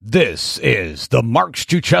This is the Mark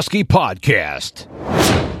Struczewski Podcast.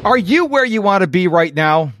 Are you where you want to be right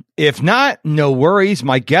now? If not, no worries.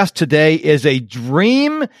 My guest today is a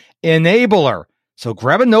dream enabler. So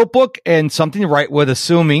grab a notebook and something to write with,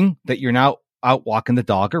 assuming that you're now out walking the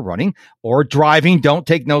dog or running or driving. Don't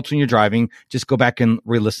take notes when you're driving. Just go back and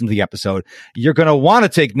re-listen to the episode. You're going to want to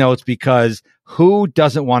take notes because who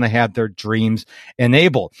doesn't want to have their dreams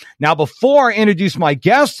enabled? Now, before I introduce my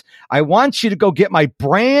guest, I want you to go get my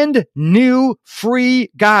brand new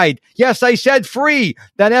free guide. Yes, I said free.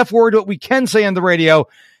 That F word, what we can say on the radio.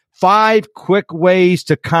 5 quick ways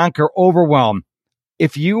to conquer overwhelm.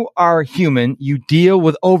 If you are human, you deal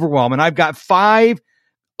with overwhelm. And I've got 5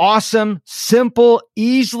 awesome, simple,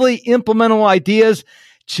 easily implementable ideas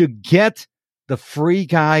to get the free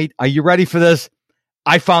guide. Are you ready for this?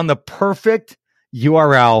 I found the perfect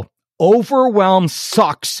URL,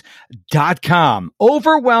 overwhelmsucks.com.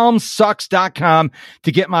 Overwhelmsucks.com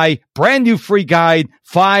to get my brand new free guide,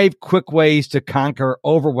 5 quick ways to conquer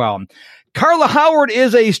overwhelm. Carla Howard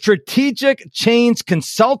is a strategic change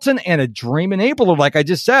consultant and a dream enabler, like I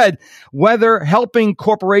just said, whether helping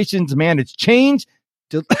corporations manage change,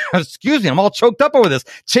 excuse me, I'm all choked up over this.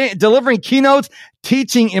 Delivering keynotes,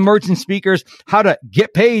 teaching emerging speakers how to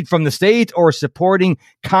get paid from the stage, or supporting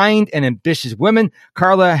kind and ambitious women.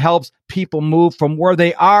 Carla helps people move from where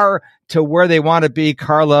they are to where they want to be.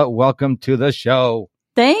 Carla, welcome to the show.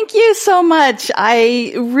 Thank you so much.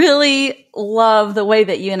 I really love the way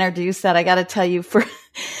that you introduced that. I got to tell you, for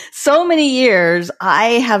so many years,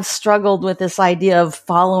 I have struggled with this idea of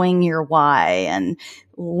following your why and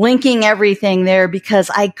linking everything there,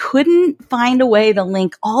 because I couldn't find a way to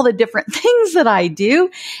link all the different things that I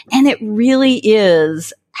do. And it really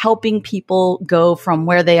is helping people go from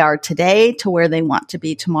where they are today to where they want to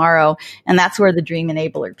be tomorrow. And that's where the Dream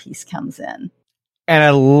Enabler piece comes in. And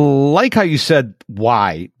I like how you said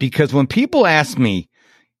why, because when people ask me,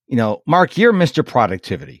 Mark, you're Mr.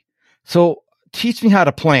 Productivity, so teach me how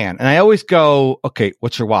to plan. And I always go, okay,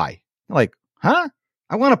 what's your why? They're like, huh?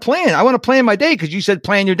 I want to plan. I want to plan my day because you said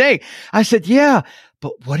plan your day. I said, yeah,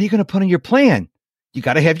 but what are you going to put in your plan? You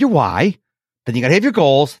got to have your why, then you got to have your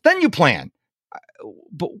goals, then you plan.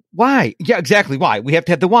 But why? Yeah, exactly. Why? We have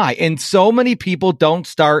to have the why. And so many people don't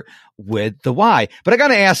start with the why. But I got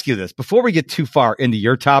to ask you this before we get too far into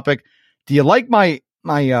your topic. Do you like my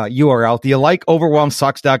URL? Do you like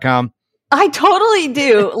overwhelmsucks.com? I totally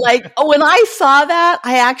do. Like, when I saw that,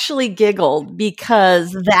 I actually giggled,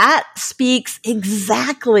 because that speaks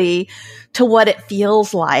exactly to what it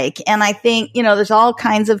feels like. And I think, there's all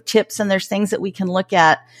kinds of tips and there's things that we can look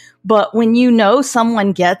at. But when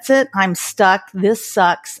someone gets it, I'm stuck, this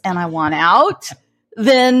sucks, and I want out,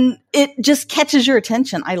 then it just catches your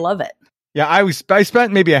attention. I love it. Yeah, I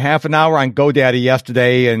spent maybe a half an hour on GoDaddy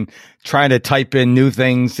yesterday and trying to type in new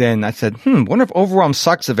things. And I said, wonder if Overwhelm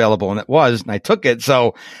Sucks available. And it was, and I took it.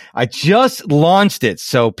 So I just launched it.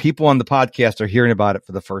 So people on the podcast are hearing about it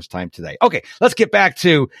for the first time today. Okay, let's get back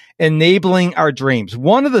to enabling our dreams.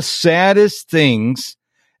 One of the saddest things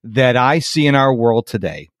that I see in our world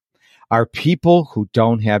today are people who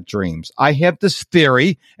don't have dreams. I have this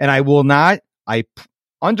theory, and I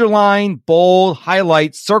underline, bold,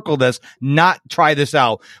 highlight, circle this, not try this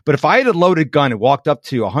out. But if I had a loaded gun and walked up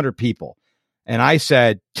to 100 people and I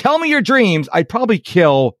said, tell me your dreams, I'd probably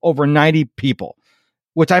kill over 90 people,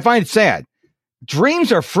 which I find sad.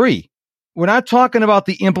 Dreams are free. We're not talking about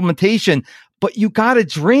the implementation, but you got to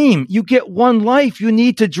dream. You get one life. You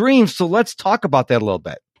need to dream. So let's talk about that a little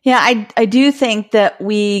bit. Yeah, I do think that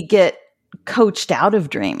we get coached out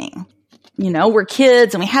of dreaming. We're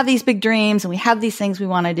kids and we have these big dreams and we have these things we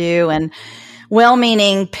want to do, and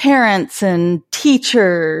well-meaning parents and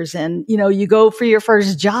teachers, and, you go for your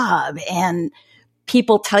first job and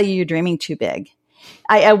people tell you you're dreaming too big.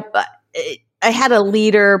 I had a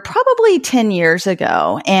leader probably 10 years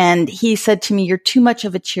ago, and he said to me, you're too much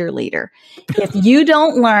of a cheerleader. If you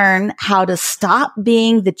don't learn how to stop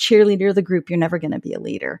being the cheerleader of the group, you're never going to be a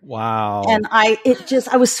leader. Wow. And I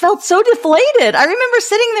felt so deflated. I remember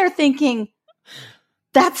sitting there thinking,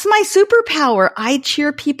 that's my superpower. I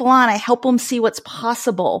cheer people on. I help them see what's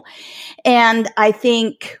possible. And I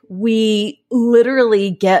think we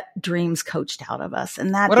literally get dreams coached out of us.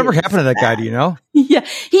 And that whatever happened to that guy, do you know? Yeah.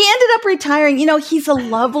 He ended up retiring. He's a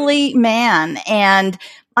lovely man, and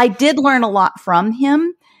I did learn a lot from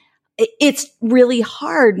him. It's really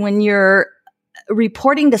hard when you're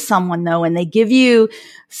reporting to someone, though, and they give you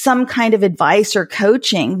some kind of advice or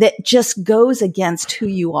coaching that just goes against who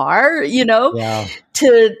you are, Yeah.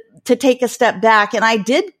 to take a step back. And I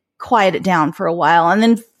did quiet it down for a while. And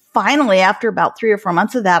then finally, after about 3 or 4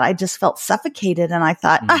 months of that, I just felt suffocated. And I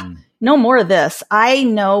thought, no more of this. I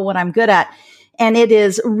know what I'm good at. And it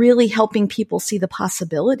is really helping people see the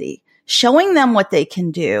possibility, showing them what they can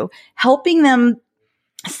do, helping them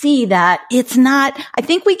see that it's not, I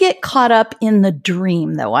think we get caught up in the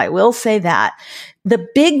dream, though. I will say that the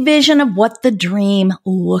big vision of what the dream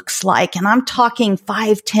looks like. And I'm talking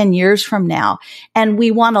 5-10 years from now. And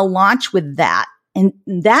we want to launch with that. And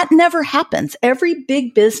that never happens. Every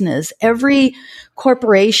big business, every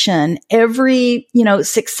corporation, every,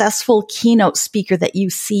 successful keynote speaker that you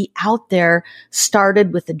see out there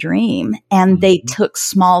started with a dream, and they took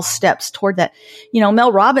small steps toward that.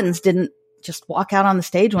 Mel Robbins didn't just walk out on the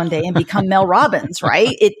stage one day and become Mel Robbins,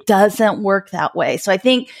 right? It doesn't work that way. So I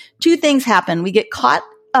think two things happen. We get caught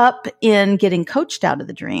up in getting coached out of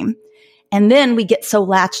the dream. And then we get so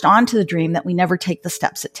latched onto the dream that we never take the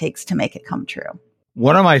steps it takes to make it come true.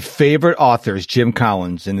 One of my favorite authors, Jim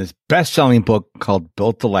Collins, in his best-selling book called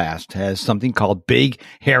Built to Last, has something called Big,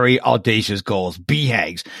 Hairy, Audacious Goals,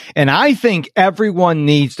 BHAGs. And I think everyone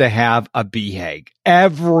needs to have a BHAG.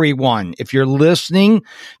 Everyone. If you're listening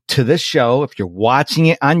to this show, if you're watching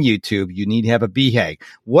it on YouTube, you need to have a BHAG.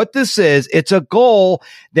 What this is, it's a goal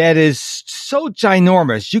that is so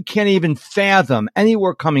ginormous, you can't even fathom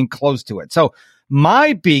anywhere coming close to it. So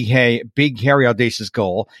my big, hairy, audacious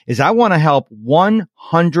goal is I want to help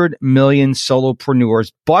 100 million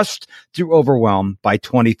solopreneurs bust through overwhelm by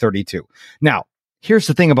 2032. Now, here's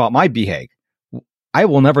the thing about my BHAG. I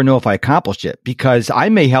will never know if I accomplished it because I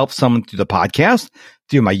may help someone through the podcast,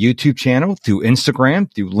 through my YouTube channel, through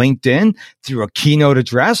Instagram, through LinkedIn, through a keynote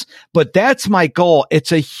address. But that's my goal.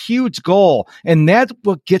 It's a huge goal. And that's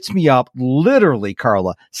what gets me up literally,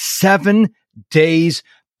 Carla, 7 days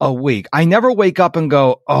a week. I never wake up and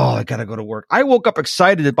go, oh, I got to go to work. I woke up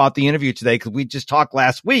excited about the interview today because we just talked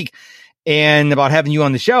last week and about having you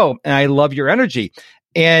on the show. And I love your energy.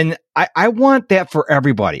 And I want that for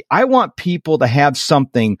everybody. I want people to have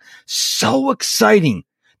something so exciting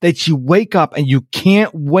that you wake up and you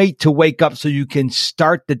can't wait to wake up so you can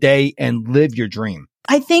start the day and live your dream.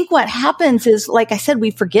 I think what happens is, like I said, we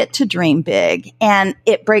forget to dream big, and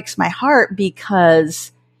it breaks my heart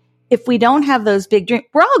because if we don't have those big dreams,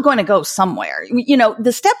 we're all going to go somewhere.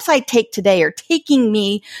 The steps I take today are taking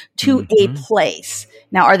me to a place.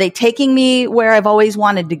 Now, are they taking me where I've always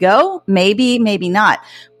wanted to go? Maybe, maybe not.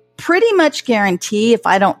 Pretty much guarantee if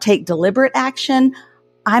I don't take deliberate action,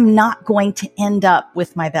 I'm not going to end up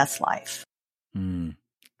with my best life.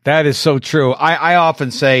 That is so true. I often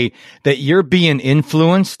say that you're being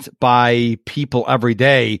influenced by people every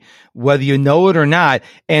day, whether you know it or not.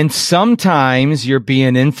 And sometimes you're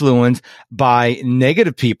being influenced by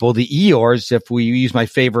negative people, the Eeyores. If we use my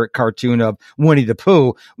favorite cartoon of Winnie the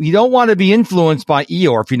Pooh, you don't want to be influenced by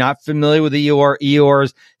Eeyore. If you're not familiar with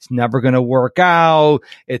Eeyores, it's never going to work out.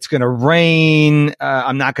 It's going to rain.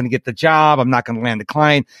 I'm not going to get the job. I'm not going to land the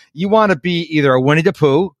client. You want to be either a Winnie the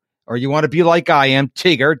Pooh, or you want to be like I am,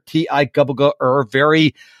 Tigger, T-I-G-G-R,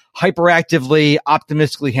 very hyperactively,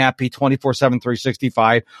 optimistically happy, 24/7,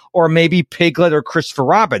 365, or maybe Piglet or Christopher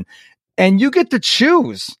Robin. And you get to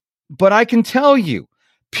choose. But I can tell you,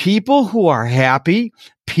 people who are happy,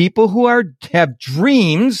 people who have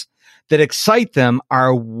dreams that excite them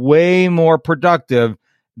are way more productive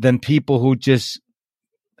than people who just,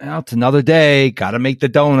 well, it's another day, got to make the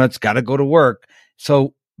donuts, got to go to work.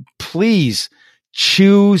 So please,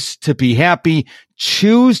 choose to be happy,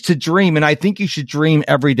 choose to dream. And I think you should dream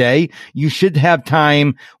every day. You should have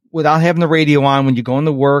time without having the radio on when you go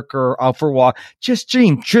into work or out for a walk. Just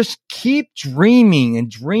dream. Just keep dreaming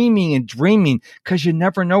and dreaming and dreaming because you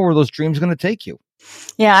never know where those dreams are going to take you.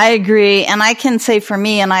 Yeah, I agree. And I can say for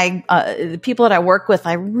me and the people that I work with,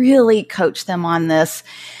 I really coach them on this.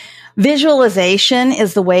 Visualization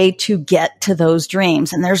is the way to get to those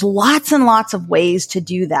dreams. And there's lots and lots of ways to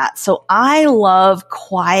do that. So I love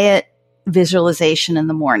quiet visualization in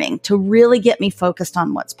the morning to really get me focused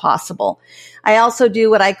on what's possible. I also do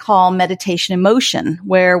what I call meditation in motion,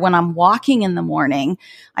 where when I'm walking in the morning,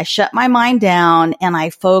 I shut my mind down and I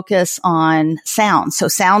focus on sounds. So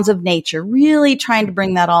sounds of nature, really trying to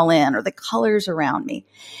bring that all in, or the colors around me.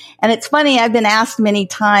 And it's funny, I've been asked many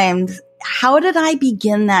times, how did I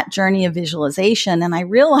begin that journey of visualization? And I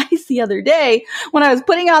realized the other day when I was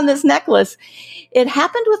putting on this necklace, it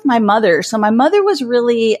happened with my mother. So my mother was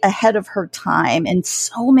really ahead of her time in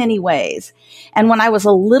so many ways. And when I was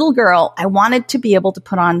a little girl, I wanted to be able to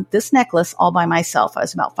put on this necklace all by myself. I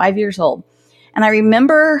was about 5 years old. And I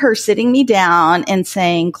remember her sitting me down and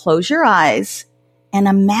saying, close your eyes and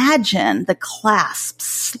imagine the clasp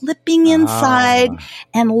slipping inside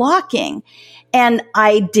and locking. And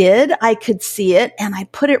I did. I could see it and I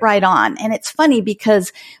put it right on. And it's funny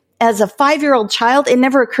because as a 5-year-old child, it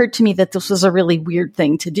never occurred to me that this was a really weird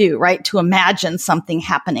thing to do, right? To imagine something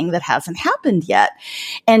happening that hasn't happened yet.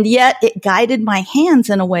 And yet it guided my hands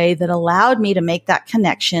in a way that allowed me to make that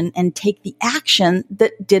connection and take the action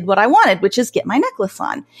that did what I wanted, which is get my necklace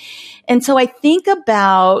on. And so I think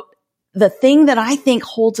about the thing that I think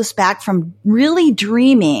holds us back from really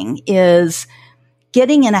dreaming is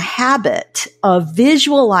getting in a habit of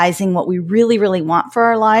visualizing what we really, really want for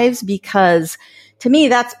our lives, because to me,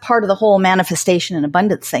 that's part of the whole manifestation and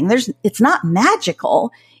abundance thing. It's not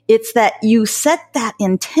magical. It's that you set that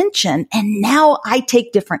intention and now I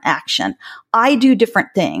take different action. I do different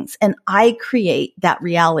things and I create that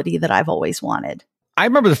reality that I've always wanted. I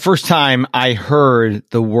remember the first time I heard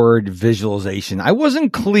the word visualization. I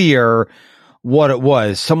wasn't clear what it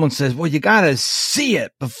was. Someone says, well, you got to see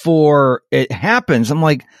it before it happens. I'm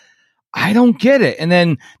like, I don't get it. And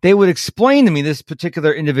then they would explain to me, this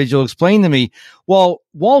particular individual explained to me, well,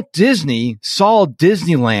 Walt Disney saw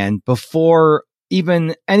Disneyland before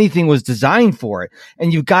even anything was designed for it.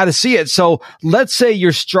 And you've got to see it. So let's say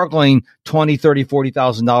you're struggling $20,000, $30,000,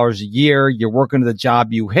 $40,000 a year. You're working at a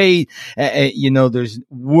job you hate. There's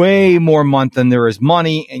way more month than there is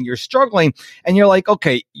money and you're struggling. And you're like,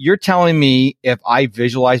 okay, you're telling me if I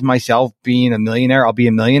visualize myself being a millionaire, I'll be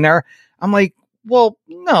a millionaire. I'm like, well,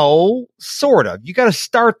 no, sort of. You got to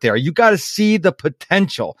start there. You got to see the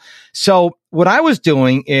potential. So what I was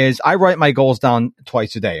doing is I write my goals down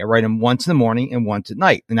twice a day. I write them once in the morning and once at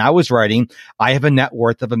night. And I was writing, I have a net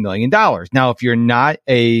worth of $1 million. Now, if you're not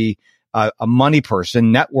a money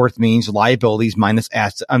person, net worth means liabilities minus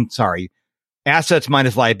assets. Assets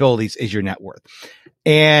minus liabilities is your net worth.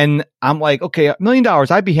 And I'm like, okay, $1 million.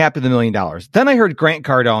 I'd be happy with $1 million. Then I heard Grant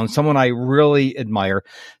Cardone, someone I really admire,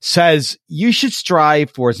 says you should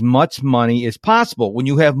strive for as much money as possible. When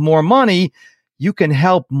you have more money, you can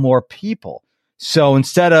help more people. So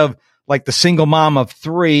instead of like the single mom of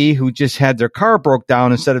 3 who just had their car broke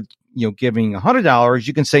down, instead of giving $100,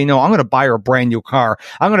 you can say, no, I'm going to buy her a brand new car.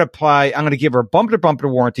 I'm going to give her a bumper to bumper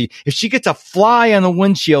warranty. If she gets a fly on the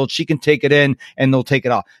windshield, she can take it in and they'll take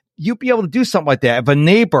it off. You'd be able to do something like that. If a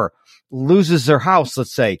neighbor loses their house,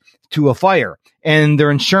 let's say, to a fire and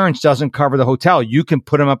their insurance doesn't cover the hotel, you can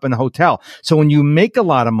put them up in a hotel. So when you make a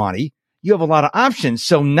lot of money, you have a lot of options.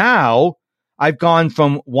 So now I've gone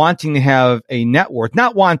from wanting to have a net worth,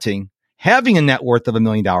 having a net worth of $1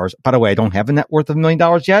 million. By the way, I don't have a net worth of $1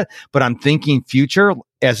 million yet, but I'm thinking future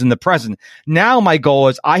as in the present. Now my goal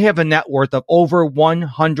is I have a net worth of over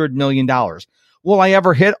 $100 million. Will I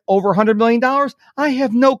ever hit over $100 million? I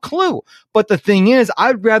have no clue. But the thing is,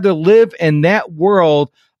 I'd rather live in that world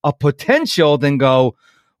of potential than go,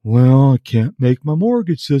 well, I can't make my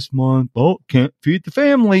mortgage this month. Oh, can't feed the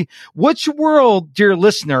family. Which world, dear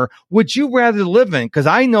listener, would you rather live in? Because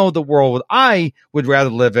I know the world I would rather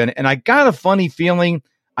live in. And I got a funny feeling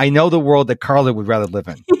I know the world that Carla would rather live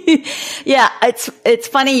in. Yeah, it's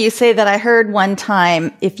funny you say that. I heard one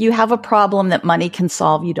time, if you have a problem that money can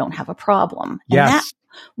solve, you don't have a problem. And yes.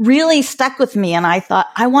 That really stuck with me. And I thought,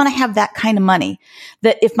 I want to have that kind of money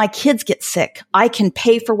that if my kids get sick, I can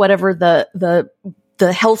pay for whatever the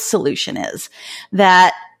health solution is.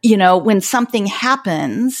 That, when something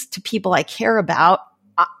happens to people I care about,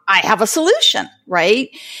 I have a solution, right?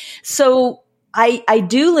 So I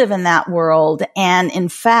do live in that world. And in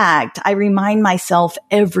fact, I remind myself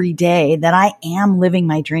every day that I am living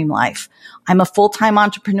my dream life. I'm a full-time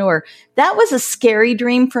entrepreneur. That was a scary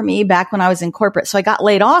dream for me back when I was in corporate. So I got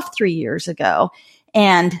laid off 3 years ago.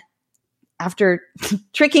 And after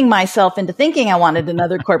tricking myself into thinking I wanted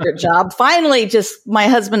another corporate job, finally my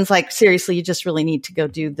husband's like, seriously, you just really need to go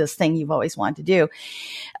do this thing you've always wanted to do.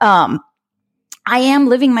 I am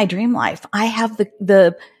living my dream life. I have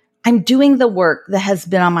I'm doing the work that has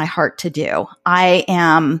been on my heart to do. I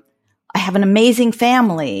have an amazing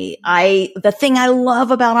family. The thing I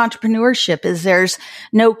love about entrepreneurship is there's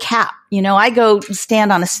no cap. I go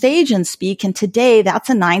stand on a stage and speak, and today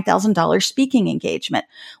that's a $9,000 speaking engagement.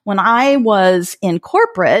 When I was in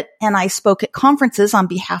corporate and I spoke at conferences on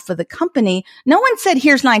behalf of the company, no one said,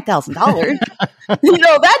 here's $9,000.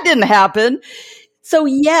 That didn't happen. So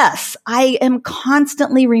yes, I am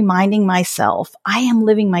constantly reminding myself I am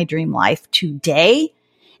living my dream life today,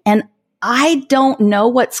 and I don't know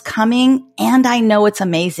what's coming, and I know it's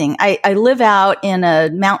amazing. I live out in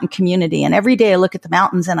a mountain community, and every day I look at the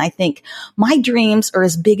mountains and I think my dreams are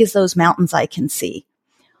as big as those mountains I can see.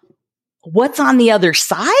 What's on the other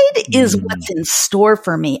side is what's in store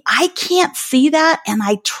for me. I can't see that, and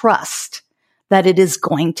I trust that it is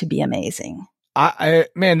going to be amazing.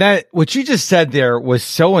 Man, that what you just said there was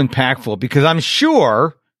so impactful, because I'm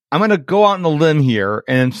sure I'm going to go out on the limb here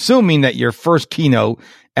and assuming that your first keynote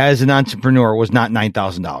as an entrepreneur was not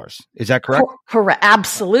 $9,000. Is that correct? Correct.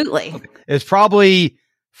 Absolutely. Okay. It's probably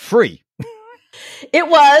free. It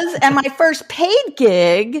was. And my first paid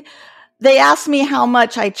gig, they asked me how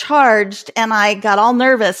much I charged and I got all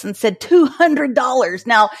nervous and said $200.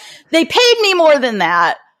 Now they paid me more than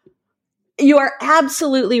that. You are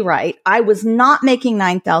absolutely right. I was not making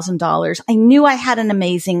 $9,000. I knew I had an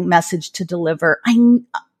amazing message to deliver.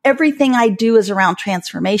 Everything I do is around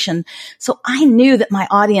transformation. So I knew that my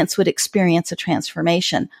audience would experience a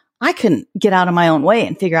transformation. I couldn't get out of my own way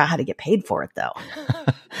and figure out how to get paid for it though.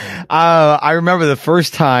 I remember the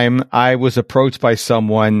first time I was approached by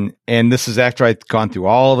someone, and this is after I'd gone through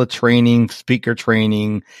all the training, speaker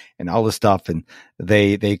training and all this stuff. And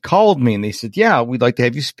they called me and they said, yeah, we'd like to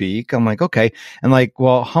have you speak. I'm like, okay. And like,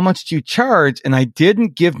 well, how much do you charge? And I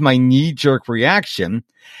didn't give my knee jerk reaction.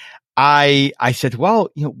 I said, well,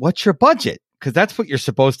 what's your budget? Cause that's what you're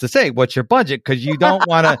supposed to say. What's your budget? Cause you don't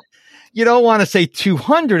want to say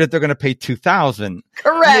 200 if they're going to pay 2,000.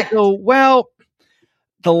 Correct. Go, well,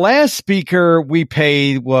 the last speaker we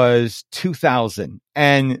paid was 2,000.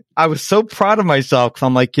 And I was so proud of myself because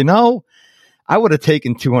I'm like, I would have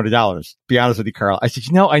taken $200. Be honest with you, Carla. I said,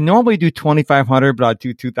 I normally do 2,500, but I'll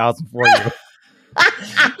do 2,000 for you.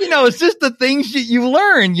 It's just the things that you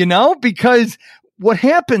learn, because what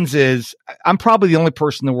happens is I'm probably the only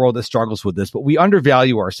person in the world that struggles with this, but we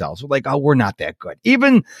undervalue ourselves. We're like, oh, we're not that good.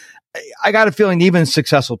 I got a feeling even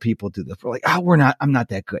successful people do this. We're like, oh, I'm not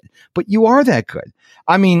that good, but you are that good.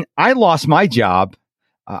 I mean, I lost my job.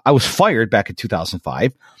 I was fired back in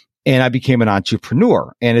 2005 and I became an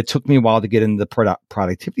entrepreneur, and it took me a while to get into the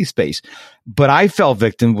productivity space, but I fell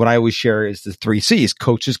victim. What I always share is the 3 C's: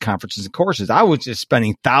 coaches, conferences, and courses. I was just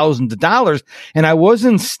spending thousands of dollars and I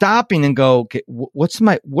wasn't stopping and go, okay, what do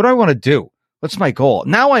I want to do? What's my goal?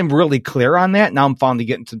 Now I'm really clear on that. Now I'm finally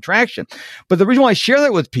getting some traction. But the reason why I share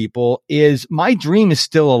that with people is my dream is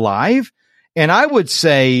still alive. And I would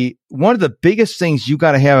say one of the biggest things you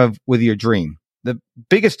got to have with your dream, the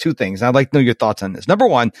biggest 2 things, and I'd like to know your thoughts on this. Number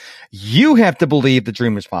 1, you have to believe the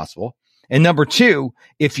dream is possible. And number 2,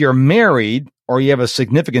 if you're married or you have a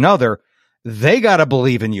significant other, they got to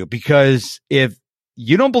believe in you, because if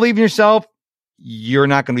you don't believe in yourself, you're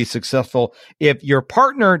not going to be successful. If your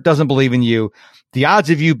partner doesn't believe in you, the odds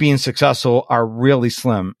of you being successful are really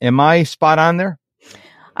slim. Am I spot on there?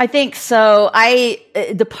 I think so.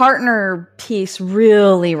 The partner piece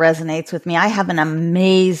really resonates with me. I have an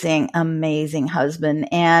amazing, amazing husband,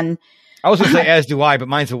 and I was going to say, as do I, but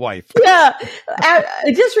mine's a wife. Yeah.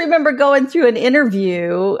 I just remember going through an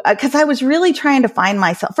interview because I was really trying to find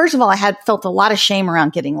myself. First of all, I had felt a lot of shame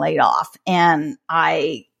around getting laid off, and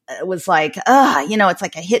I was like, it's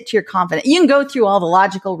like a hit to your confidence. You can go through all the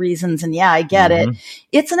logical reasons, and yeah, I get it.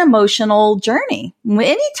 It's an emotional journey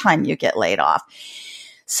anytime you get laid off.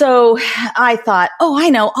 So I thought, I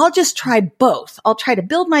know, I'll just try both. I'll try to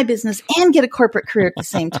build my business and get a corporate career at the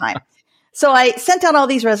same time. So I sent out all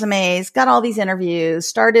these resumes, got all these interviews,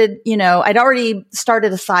 started, I'd already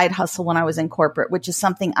started a side hustle when I was in corporate, which is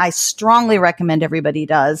something I strongly recommend everybody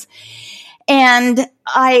does. And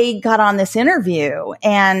I got on this interview,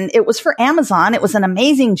 and it was for Amazon. It was an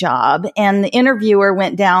amazing job. And the interviewer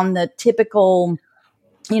went down the typical,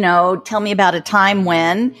 tell me about a time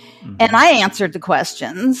when, and I answered the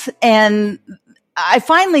questions. And I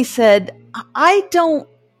finally said, I don't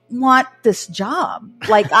want this job.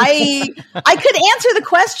 Like I could answer the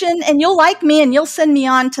question and you'll like me and you'll send me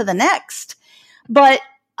on to the next, but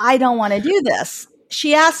I don't want to do this.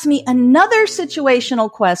 She asked me another situational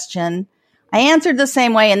question. I answered the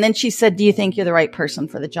same way. And then she said, do you think you're the right person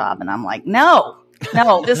for the job? And I'm like, no,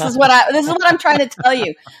 this is what I'm trying to tell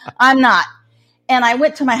you. I'm not. And I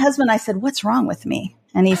went to my husband. I said, what's wrong with me?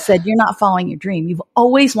 And he said, you're not following your dream. You've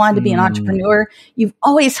always wanted to be an entrepreneur. You've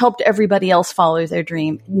always helped everybody else follow their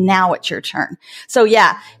dream. Now it's your turn. So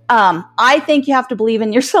yeah, I think you have to believe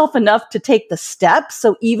in yourself enough to take the step.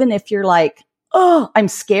 So even if you're like, oh, I'm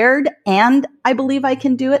scared and I believe I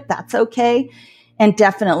can do it, that's okay. And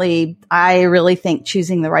definitely, I really think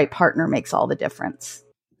choosing the right partner makes all the difference.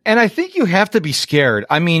 And I think you have to be scared.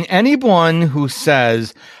 I mean, anyone who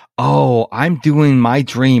says, oh, I'm doing my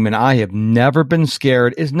dream and I have never been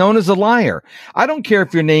scared is known as a liar. I don't care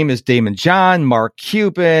if your name is Damon John, Mark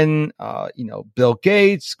Cuban, Bill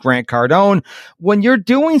Gates, Grant Cardone. When you're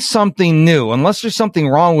doing something new, unless there's something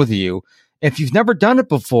wrong with you, if you've never done it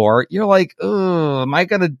before, you're like, oh, am I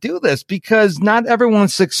going to do this? Because not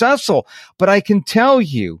everyone's successful. But I can tell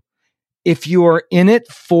you, if you are in it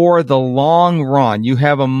for the long run, you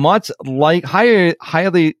have a much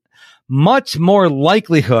more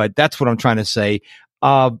likelihood, that's what I'm trying to say,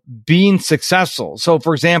 being successful. So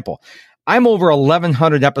for example, I'm over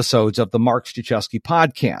 1,100 episodes of the Mark Struczewski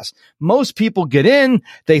podcast. Most people get in,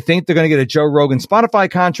 they think they're going to get a Joe Rogan Spotify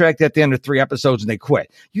contract at the end of 3 episodes and they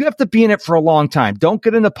quit. You have to be in it for a long time. Don't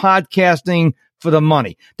get into podcasting for the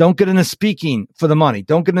money. Don't get into speaking for the money.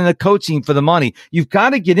 Don't get into coaching for the money. You've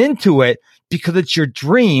got to get into it because it's your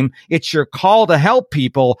dream. It's your call to help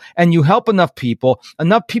people, and you help enough people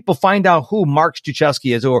find out who Mark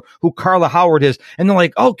Struczewski is or who Carla Howard is. And they're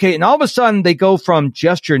like, okay. And all of a sudden they go from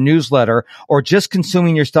just your newsletter or just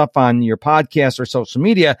consuming your stuff on your podcast or social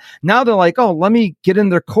media. Now they're like, oh, let me get in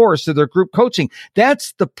their course or their group coaching.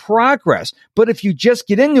 That's the progress. But if you just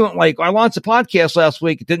get into it, like I launched a podcast last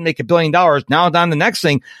week, it didn't make $1 billion. Now it's on the next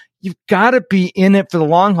thing. You've got to be in it for the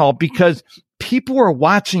long haul because people are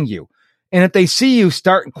watching you. And if they see you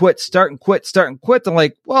start and quit, they're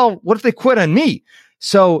like, well, what if they quit on me?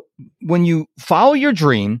 So when you follow your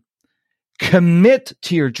dream, commit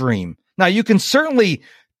to your dream. Now you can certainly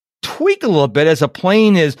tweak a little bit as a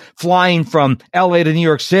plane is flying from LA to New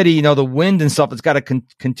York City, the wind and stuff, it's got to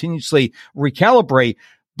continuously recalibrate,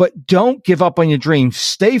 but don't give up on your dream.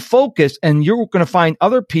 Stay focused and you're going to find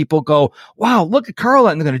other people go, wow, look at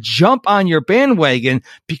Carla. And they're going to jump on your bandwagon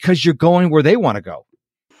because you're going where they want to go.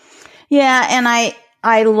 Yeah. And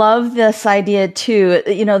I love this idea too.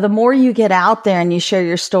 The more you get out there and you share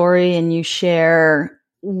your story and you share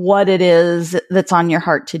what it is that's on your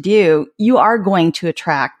heart to do, you are going to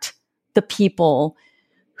attract the people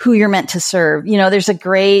who you're meant to serve. There's a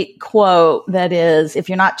great quote that is, if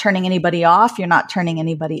you're not turning anybody off, you're not turning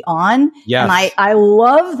anybody on. Yes. And I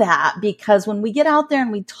love that because when we get out there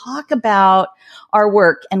and we talk about our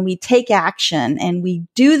work and we take action and we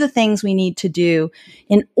do the things we need to do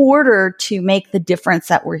in order to make the difference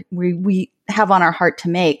that we have on our heart to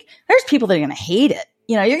make, there's people that are going to hate it.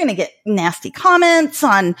 You're going to get nasty comments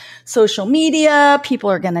on social media.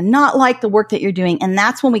 People are going to not like the work that you're doing. And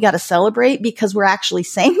that's when we got to celebrate because we're actually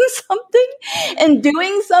saying something and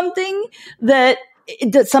doing something that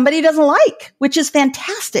somebody doesn't like, which is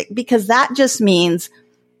fantastic because that just means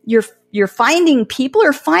you're finding people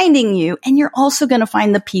are finding you, and you're also going to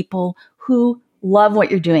find the people who love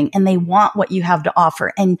what you're doing and they want what you have to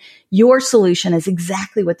offer. And your solution is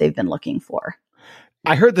exactly what they've been looking for.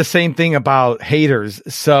 I heard the same thing about haters.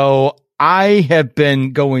 So I have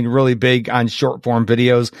been going really big on short form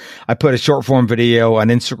videos. I put a short form video on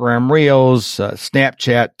Instagram Reels,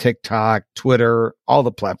 Snapchat, TikTok, Twitter, all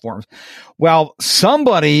the platforms. Well,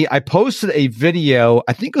 I posted a video,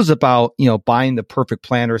 I think it was about, buying the perfect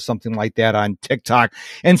plan or something like that on TikTok.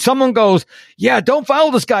 And someone goes, yeah, don't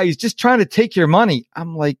follow this guy. He's just trying to take your money.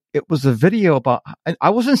 I'm like, it was a video about, I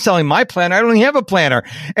wasn't selling my planner. I don't even have a planner.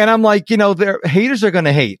 And I'm like, their haters are going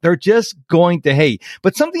to hate. They're just going to hate.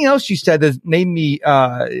 But something else you said that made me,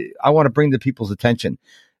 I want to bring to people's attention.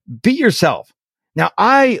 Be yourself. Now,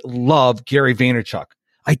 I love Gary Vaynerchuk.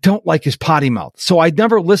 I don't like his potty mouth. So I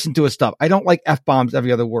never listen to his stuff. I don't like F-bombs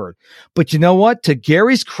every other word. But you know what? To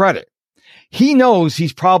Gary's credit, he knows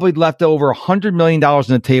he's probably left over $100 million on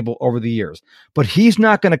the table over the years, but he's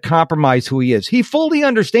not going to compromise who he is. He fully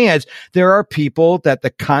understands there are people that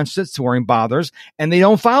the constant swearing bothers and they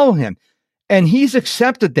don't follow him. And he's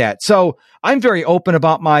accepted that. So I'm very open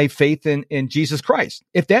about my faith in Jesus Christ.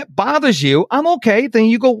 If that bothers you, I'm okay. Then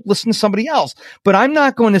you go listen to somebody else. But I'm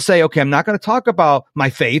not going to say, okay, I'm not going to talk about my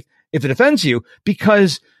faith if it offends you,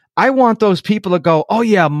 because I want those people to go, oh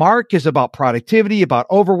yeah, Mark is about productivity, about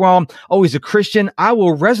overwhelm. Oh, he's a Christian. I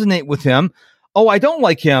will resonate with him. Oh, I don't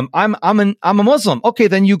like him. I'm a Muslim. Okay,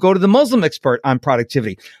 then you go to the Muslim expert on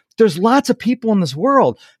productivity. There's lots of people in this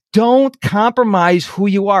world. Don't compromise who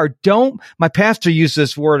you are. My pastor used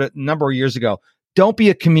this word a number of years ago. Don't be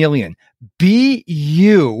a chameleon. Be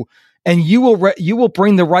you, and you will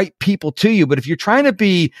bring the right people to you. But if you're trying to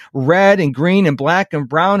be red and green and black and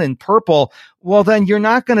brown and purple, well, then you're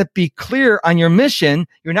not going to be clear on your mission.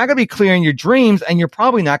 You're not going to be clear on your dreams, and you're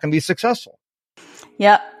probably not going to be successful.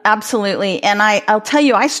 Yep, absolutely. And I'll tell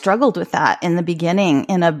you, I struggled with that in the beginning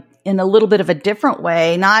in a little bit of a different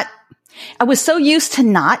way. I was so used to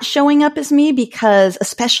not showing up as me because,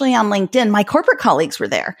 especially on LinkedIn, my corporate colleagues were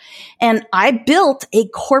there and I built a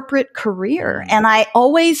corporate career and I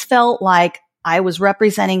always felt like I was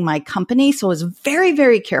representing my company. So I was very,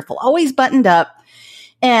 very careful, always buttoned up,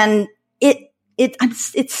 and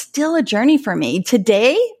it's still a journey for me.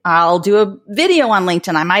 Today, I'll do a video on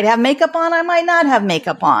LinkedIn. I might have makeup on. I might not have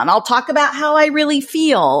makeup on. I'll talk about how I really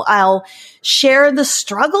feel. I'll share the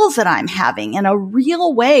struggles that I'm having in a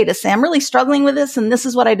real way to say, I'm really struggling with this, and this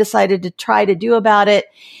is what I decided to try to do about it.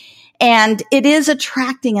 And it is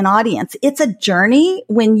attracting an audience. It's a journey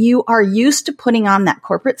when you are used to putting on that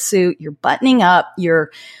corporate suit, you're buttoning up, you're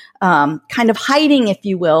kind of hiding, if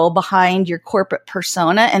you will, behind your corporate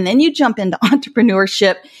persona. And then you jump into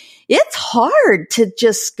entrepreneurship. It's hard to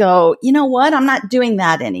just go, you know what? I'm not doing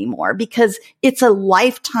that anymore because it's a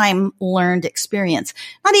lifetime learned experience.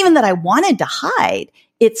 Not even that I wanted to hide.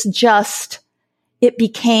 It's just, it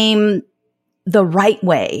became the right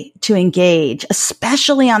way to engage,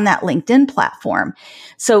 especially on that LinkedIn platform.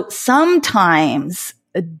 So sometimes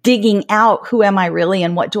digging out who am I really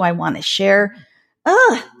and what do I want to share,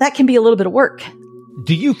 that can be a little bit of work.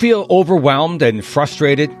 Do you feel overwhelmed and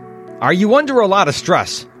frustrated? Are you under a lot of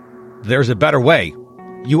stress? There's a better way.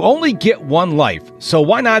 You only get one life, so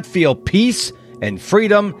why not feel peace and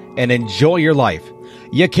freedom and enjoy your life?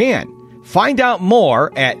 You can. Find out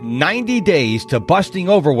more at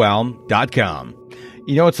 90daystobustingoverwhelm.com.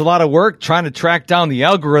 You know, it's a lot of work trying to track down the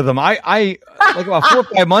algorithm. I like about 4 or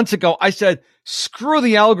 5 months ago, I said, screw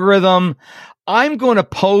the algorithm. I'm going to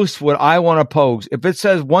post what I want to post. If it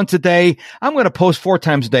says once a day, I'm going to post 4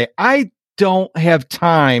 times a day. I don't have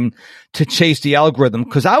time to chase the algorithm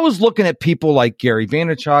because I was looking at people like Gary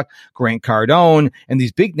Vaynerchuk, Grant Cardone, and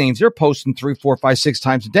these big names. They're posting 3, 4, 5, 6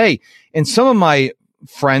 times a day. And some of my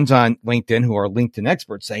friends on LinkedIn who are LinkedIn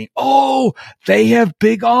experts saying, oh, they have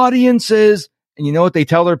big audiences. And you know what they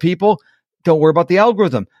tell their people? Don't worry about the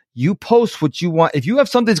algorithm. You post what you want. If you have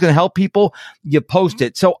something that's going to help people, you post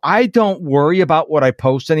it. So I don't worry about what I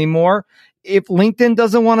post anymore. If LinkedIn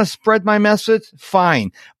doesn't want to spread my message,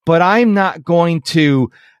 fine. But I'm not going to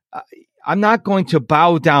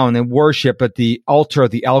bow down and worship at the altar of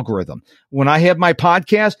the algorithm. When I have my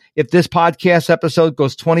podcast, if this podcast episode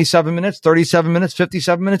goes 27 minutes, 37 minutes,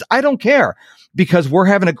 57 minutes, I don't care because we're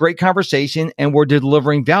having a great conversation and we're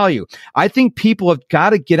delivering value. I think people have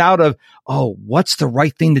got to get out of, oh, what's the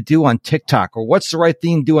right thing to do on TikTok or what's the right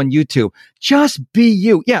thing to do on YouTube? Just be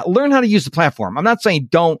you. Yeah, learn how to use the platform. I'm not saying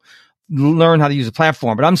don't learn how to use the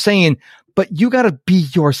platform, but I'm saying, but you got to be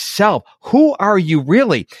yourself. Who are you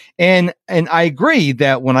really? And I agree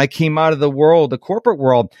that when I came out of the world, the corporate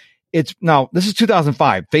world, this is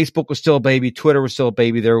 2005. Facebook was still a baby. Twitter was still a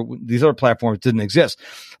baby. These other platforms didn't exist,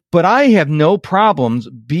 but I have no problems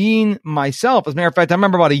being myself. As a matter of fact, I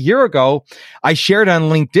remember about a year ago, I shared on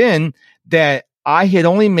LinkedIn that I had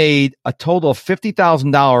only made a total of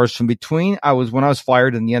 $50,000 from when I was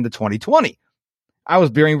fired in the end of 2020. I was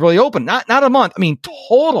being really open, not a month. I mean,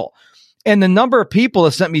 total. And the number of people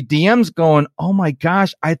that sent me DMs going, oh my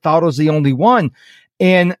gosh, I thought I was the only one.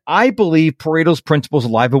 And I believe Pareto's principle is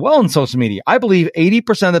alive and well in social media. I believe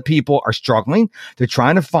 80% of the people are struggling. They're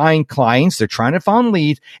trying to find clients. They're trying to find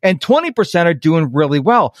leads. And 20% are doing really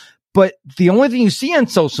well. But the only thing you see on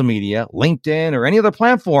social media, LinkedIn or any other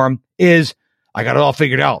platform is, I got it all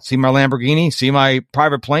figured out. See my Lamborghini, see my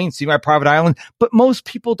private plane, see my private island. But most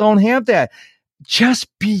people don't have that. Just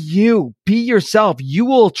be you, be yourself. You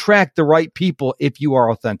will attract the right people if you are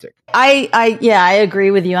authentic. I agree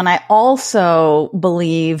with you. And I also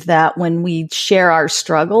believe that when we share our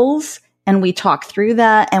struggles and we talk through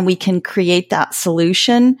that and we can create that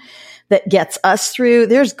solution that gets us through,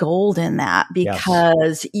 there's gold in that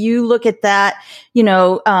because you look at that,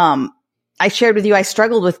 I shared with you, I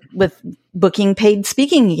struggled with booking paid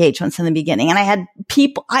speaking engagements in the beginning. And I had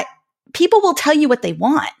people will tell you what they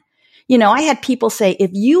want. I had people say,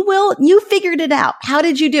 you figured it out. How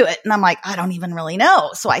did you do it? And I'm like, I don't even really know.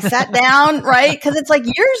 So I sat down, right? Cause it's like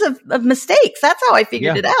years of mistakes. That's how I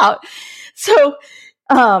figured it out. So,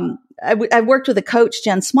 I worked with a coach,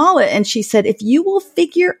 Jen Smollett, and she said, if you will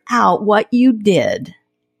figure out what you did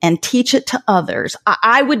and teach it to others,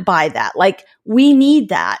 I would buy that. Like we need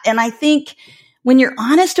that. And I think when you're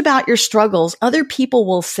honest about your struggles, other people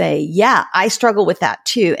will say, yeah, I struggle with that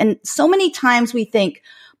too. And so many times we think,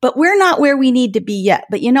 but we're not where we need to be yet.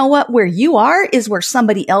 But you know what? Where you are is where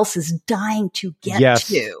somebody else is dying to get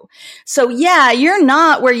to. So yeah, you're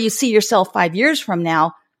not where you see yourself 5 years from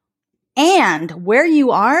now. And where you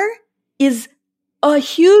are is a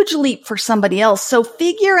huge leap for somebody else. So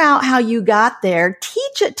figure out how you got there,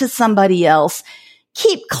 teach it to somebody else,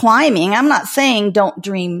 keep climbing. I'm not saying don't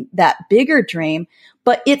dream that bigger dream,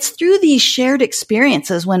 but it's through these shared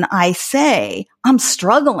experiences when I say I'm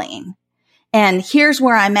struggling. And here's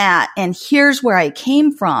where I'm at, and here's where I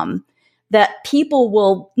came from, that people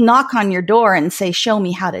will knock on your door and say, show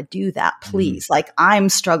me how to do that, please. Like I'm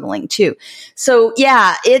struggling too. So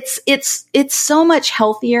yeah, it's so much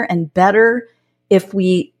healthier and better if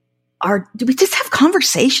we just have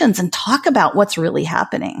conversations and talk about what's really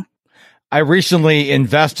happening. I recently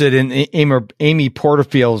invested in Amy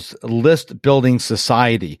Porterfield's List Building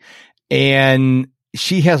Society. And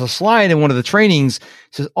she has a slide in one of the trainings,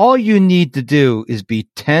 says all you need to do is be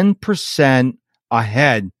 10%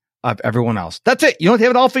 ahead of everyone else. That's it. You don't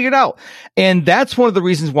have it all figured out. And that's one of the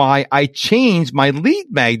reasons why I changed my lead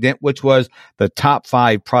magnet, which was the top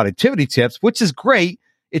 5 productivity tips, which is great.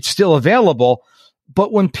 It's still available.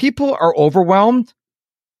 But when people are overwhelmed,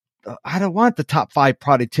 I don't want the top 5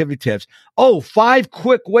 productivity tips. Oh, 5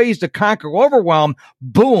 quick ways to conquer overwhelm.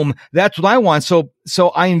 Boom. That's what I want. So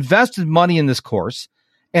I invested money in this course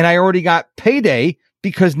and I already got payday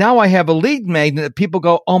because now I have a lead magnet that people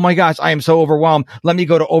go, oh my gosh, I am so overwhelmed. Let me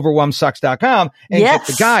go to overwhelmsucks.com and get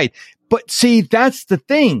the guide. But see, that's the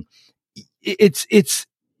thing. It's,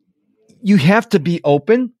 you have to be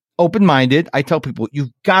open-minded. I tell people,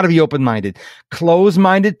 you've got to be open-minded.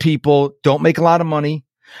 Closed-minded people don't make a lot of money.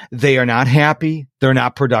 They are not happy. They're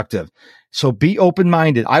not productive. So be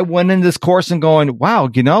open-minded. I went in this course and going, wow,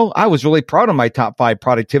 I was really proud of my top 5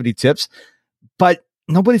 productivity tips, but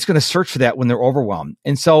nobody's going to search for that when they're overwhelmed.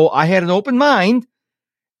 And so I had an open mind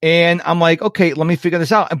and I'm like, okay, let me figure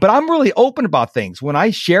this out. But I'm really open about things. When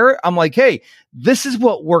I share it, I'm like, hey, this is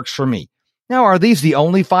what works for me. Now, are these the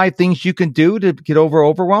only 5 things you can do to get over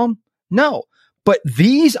overwhelm? No. But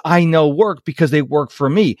these I know work because they work for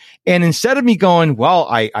me. And instead of me going, well,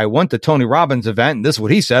 I went to Tony Robbins' event and this is what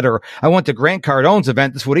he said, or I went to Grant Cardone's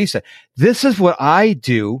event, this is what he said. This is what I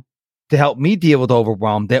do to help me deal with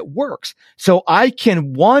overwhelm that works. So I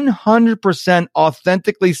can 100%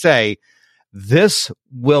 authentically say, this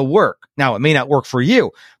will work. Now, it may not work for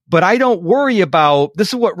you, but I don't worry about, this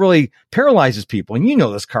is what really paralyzes people. And you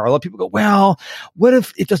know this, Carla. People go, well, what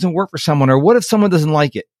if it doesn't work for someone? Or what if someone doesn't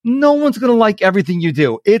like it? No one's going to like everything you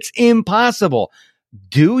do. It's impossible.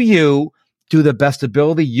 Do you do the best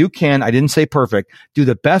ability you can? I didn't say perfect. Do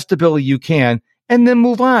the best ability you can and then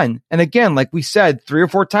move on. And again, like we said 3 or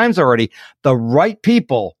 4 times already, the right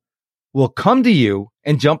people will come to you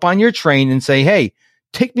and jump on your train and say, hey,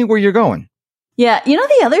 take me where you're going. Yeah.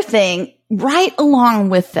 The other thing right along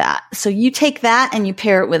with that. So you take that and you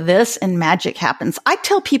pair it with this and magic happens. I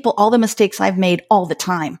tell people all the mistakes I've made all the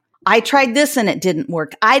time. I tried this and it didn't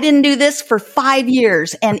work. I didn't do this for 5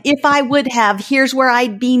 years. And if I would have, here's where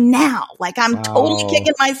I'd be now. Like I'm totally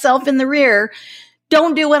kicking myself in the rear.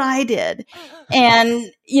 Don't do what I did.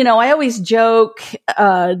 And, I always joke,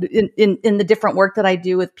 in the different work that I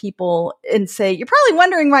do with people and say, you're probably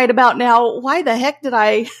wondering right about now, why the heck did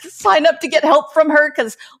I sign up to get help from her?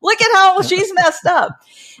 Cause look at how she's messed up.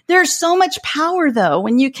 There's so much power though,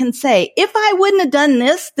 when you can say, if I wouldn't have done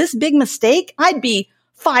this big mistake, I'd be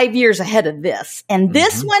 5 years ahead of this. And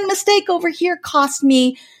this one mistake over here cost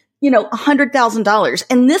me, $100,000.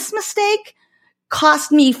 And this mistake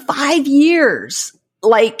cost me 5 years.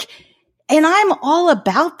 And I'm all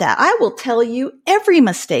about that. I will tell you every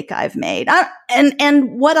mistake I've made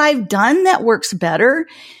and what I've done that works better.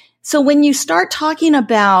 So when you start talking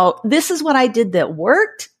about this is what I did that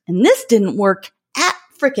worked and this didn't work at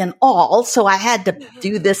freaking all. So I had to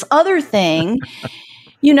do this other thing.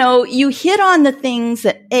 You hit on the things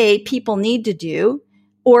that A, people need to do,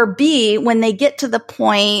 or B, when they get to the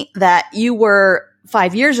point that you were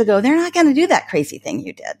 5 years ago, they're not going to do that crazy thing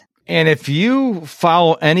you did. And if you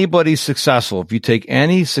follow anybody successful, if you take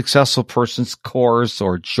any successful person's course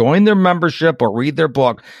or join their membership or read their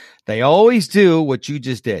book, they always do what you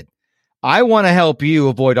just did. I want to help you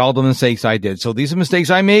avoid all the mistakes I did. So these are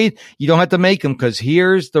mistakes I made. You don't have to make them because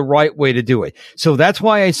here's the right way to do it. So that's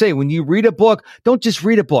why I say when you read a book, don't just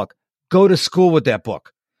read a book. Go to school with that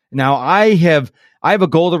book. Now I have a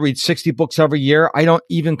goal to read 60 books every year. I don't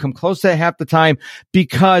even come close to that half the time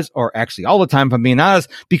or actually all the time, if I'm being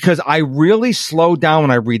honest, because I really slow down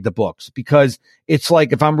when I read the books because it's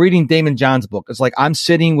like if I'm reading Damon John's book, it's like I'm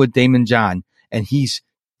sitting with Damon John and he's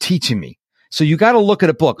teaching me. So you got to look at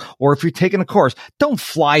a book, or if you're taking a course, don't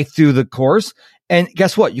fly through the course. And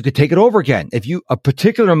guess what? You could take it over again. If a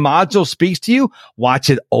particular module speaks to you, watch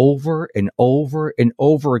it over and over and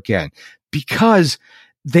over again because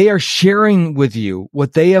they are sharing with you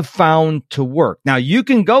what they have found to work. Now you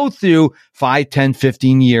can go through 5, 10,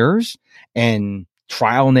 15 years and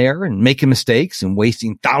trial and error and making mistakes and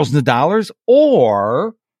wasting thousands of dollars,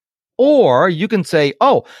 or you can say,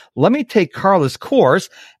 oh, let me take Carla's course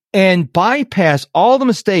and bypass all the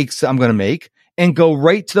mistakes I'm going to make and go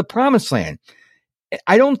right to the promised land.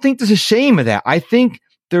 I don't think there's a shame of that. I think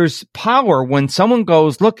there's power when someone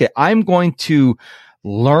goes, look, I'm going to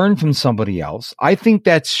learn from somebody else. I think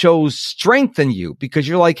that shows strength in you because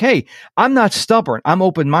you're like, hey, I'm not stubborn. I'm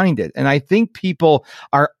open-minded. And I think people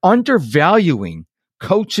are undervaluing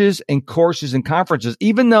coaches and courses and conferences,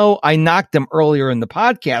 even though I knocked them earlier in the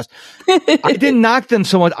podcast. I didn't knock them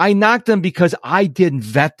so much. I knocked them because I didn't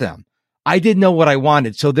vet them. I didn't know what I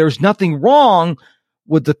wanted. So there's nothing wrong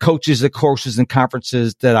with the coaches, the courses and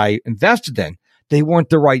conferences that I invested in. They weren't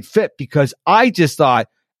the right fit because I just thought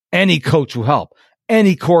any coach will help.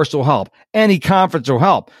 Any course will help. Any conference will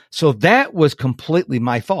help. So that was completely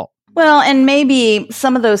my fault. Well, and maybe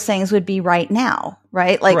some of those things would be right now,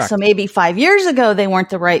 right? Like, Correct. so maybe 5 years ago, they weren't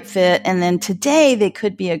the right fit. And then today they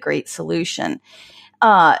could be a great solution.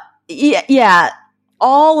 Yeah,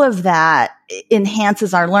 all of that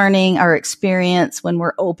enhances our learning, our experience when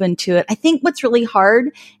we're open to it. I think what's really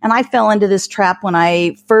hard, and I fell into this trap when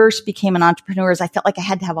I first became an entrepreneur, is I felt like I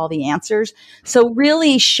had to have all the answers. So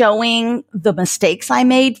really showing the mistakes I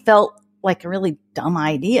made felt like a really dumb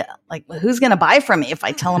idea. Like, well, who's going to buy from me if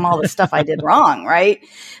I tell them all the stuff I did wrong, right?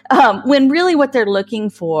 When really what they're looking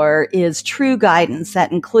for is true guidance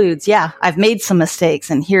that includes, yeah, I've made some mistakes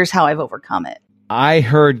and here's how I've overcome it. I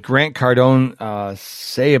heard Grant Cardone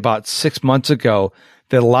say about 6 months ago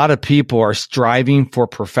that a lot of people are striving for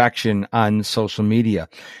perfection on social media.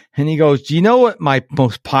 And he goes, do you know what my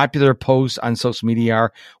most popular posts on social media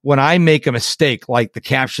are? When I make a mistake, like the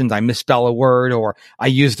captions, I misspell a word or I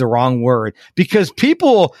use the wrong word, because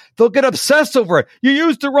people, they'll get obsessed over it. You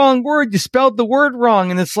used the wrong word. You spelled the word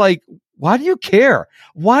wrong. And it's like, why do you care?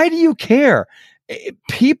 Why do you care?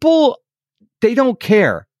 People, they don't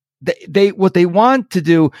care. They what they want to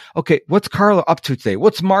do. Okay, what's Carla up to today?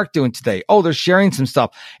 What's Mark doing today? Oh, they're sharing some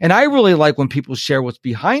stuff. And I really like when people share what's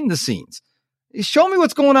behind the scenes. Show me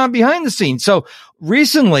what's going on behind the scenes. So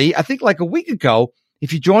recently, I think like a week ago,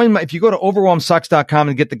 if you go to overwhelmsucks.com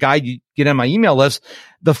and get the guide, you get on my email list,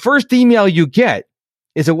 the first email you get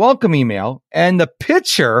is a welcome email. And the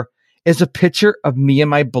picture is a picture of me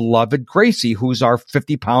and my beloved Gracie, who's our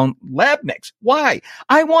 50-pound lab mix. Why?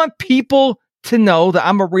 I want people to know that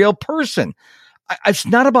I'm a real person. It's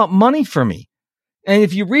not about money for me. And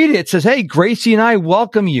if you read it, it says, hey, Gracie and I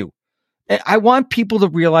welcome you. And I want people to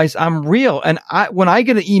realize I'm real. And when I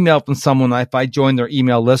get an email from someone, if I join their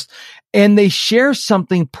email list and they share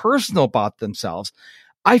something personal about themselves,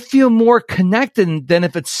 I feel more connected than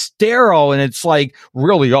if it's sterile and it's like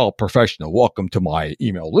really all professional. Welcome to my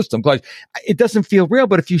email list. I'm glad it doesn't feel real.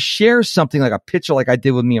 But if you share something like a picture, like I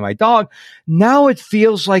did with me and my dog, now it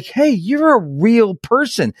feels like, hey, you're a real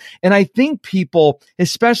person. And I think people,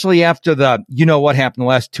 especially after what happened the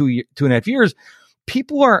last 2.5 years,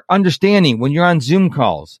 people are understanding when you're on Zoom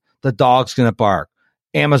calls, the dog's going to bark.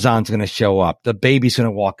 Amazon's going to show up. The baby's going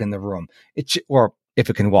to walk in the room. Or if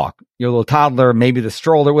it can walk, your little toddler, maybe the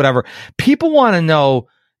stroller, whatever. People want to know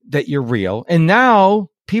that you're real. And now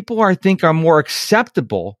people are more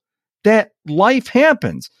acceptable that life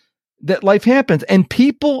happens, and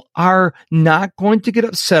people are not going to get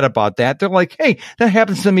upset about that. They're like, hey, that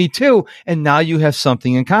happens to me too. And now you have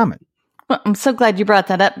something in common. Well, I'm so glad you brought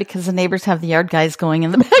that up because the neighbors have the yard guys going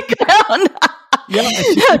in the background. Yeah,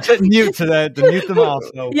 mute to mute them all.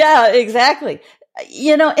 So. Yeah, exactly.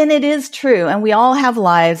 And it is true. And we all have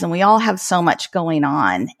lives and we all have so much going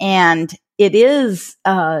on. And it is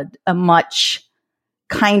a much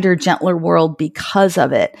kinder, gentler world because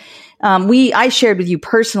of it. I shared with you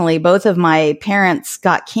personally, both of my parents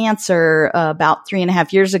got cancer about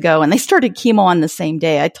 3.5 years ago, and they started chemo on the same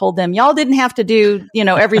day. I told them, y'all didn't have to do,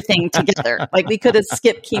 everything together. Like we could have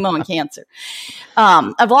skipped chemo and cancer.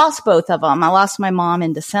 I've lost both of them. I lost my mom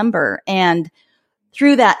in December, and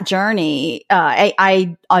through that journey,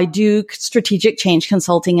 I do strategic change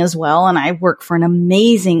consulting as well. And I work for an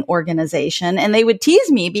amazing organization, and they would tease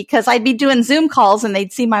me because I'd be doing Zoom calls and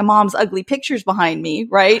they'd see my mom's ugly pictures behind me.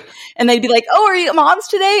 Right. And they'd be like, oh, are you at mom's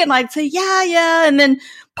today? And I'd say, yeah. And then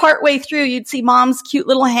partway through, you'd see mom's cute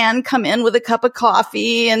little hand come in with a cup of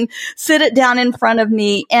coffee and sit it down in front of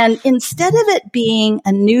me. And instead of it being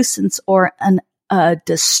a nuisance or a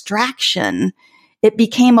distraction, it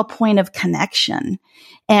became a point of connection.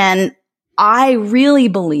 And I really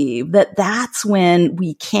believe that that's when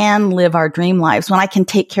we can live our dream lives, when I can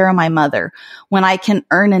take care of my mother, when I can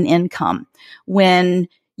earn an income, when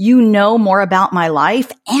you know more about my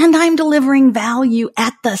life and I'm delivering value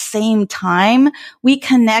at the same time. We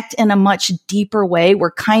connect in a much deeper way.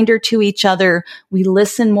 We're kinder to each other. We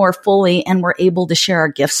listen more fully, and we're able to share our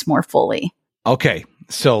gifts more fully. Okay.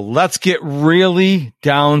 So let's get really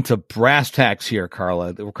down to brass tacks here,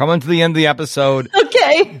 Carla. We're coming to the end of the episode.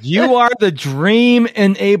 Okay. You are the dream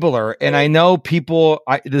enabler. And I know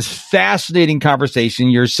this fascinating conversation,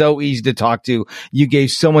 you're so easy to talk to. You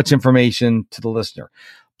gave so much information to the listener.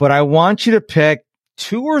 But I want you to pick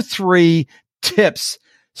 2 or 3 tips,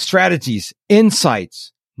 strategies,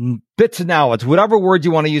 insights, bits of knowledge, whatever word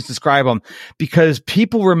you want to use to describe them, because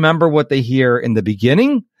people remember what they hear in the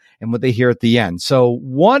beginning. and what they hear at the end. So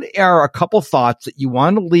what are a couple thoughts that you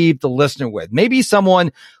want to leave the listener with? Maybe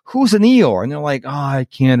someone who's an Eeyore and they're like, oh, I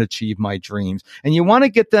can't achieve my dreams. And you want to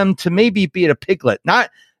get them to maybe be a Piglet. Now,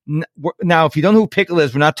 if you don't know who Piglet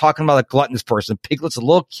is, we're not talking about a gluttonous person. Piglet's a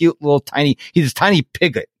little cute, little tiny, he's a tiny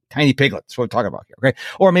piglet. Tiny piglet. That's what we're talking about here. Okay.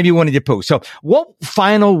 Or maybe Winnie the Pooh. So what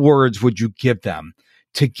final words would you give them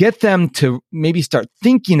to get them to maybe start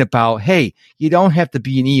thinking about, hey, you don't have to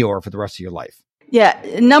be an Eeyore for the rest of your life? Yeah.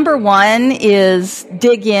 Number one is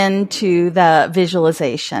dig into the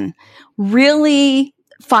visualization. Really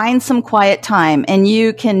find some quiet time. And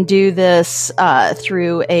you can do this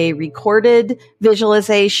through a recorded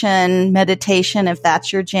visualization, meditation, if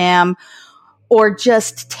that's your jam. Or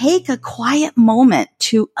just take a quiet moment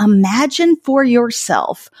to imagine for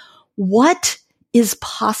yourself what is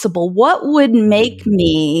possible. What would make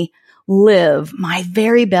me live my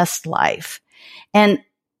very best life? And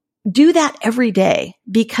do that every day,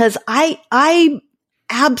 because I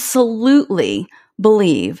absolutely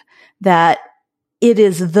believe that it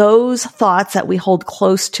is those thoughts that we hold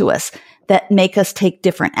close to us that make us take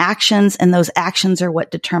different actions, and those actions are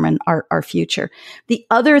what determine our future. The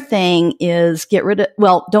other thing is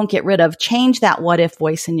don't get rid of, change that what if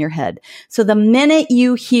voice in your head. So the minute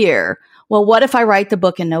you hear, well, what if I write the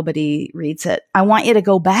book and nobody reads it? I want you to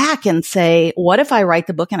go back and say, what if I write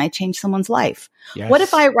the book and I change someone's life? Yes. What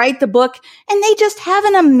if I write the book and they just have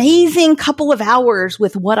an amazing couple of hours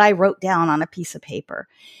with what I wrote down on a piece of paper?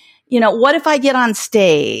 What if I get on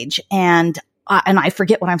stage and I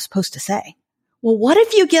forget what I'm supposed to say? Well, what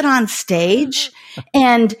if you get on stage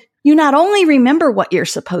and you not only remember what you're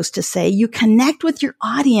supposed to say, you connect with your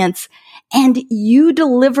audience and you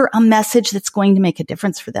deliver a message that's going to make a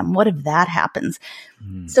difference for them? What if that happens?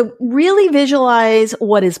 So really visualize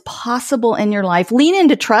what is possible in your life. Lean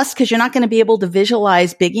into trust, because you're not going to be able to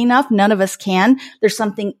visualize big enough. None of us can. There's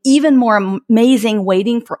something even more amazing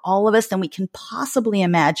waiting for all of us than we can possibly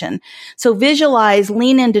imagine. So visualize,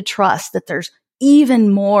 lean into trust that there's even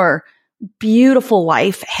more beautiful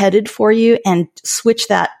life headed for you, and switch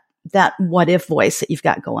that what if voice that you've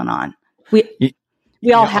got going on.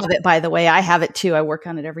 We all have it, by the way. I have it too. I work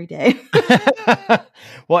on it every day.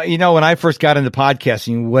 Well, when I first got into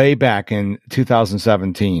podcasting way back in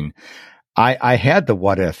 2017, I had the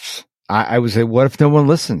what ifs. I would say, what if no one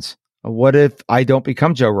listens? What if I don't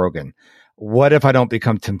become Joe Rogan? What if I don't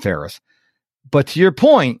become Tim Ferriss? But to your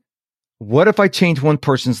point, what if I change one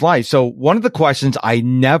person's life? So one of the questions I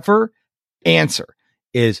never answer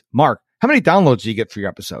is, Mark, how many downloads do you get for your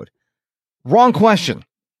episode? Wrong question.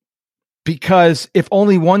 Because if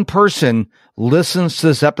only one person listens to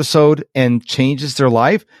this episode and changes their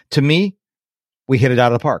life, to me, we hit it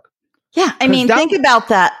out of the park. Yeah. I mean, think about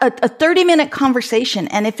that. A 30-minute conversation.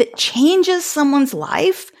 And if it changes someone's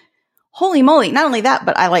life, holy moly. Not only that,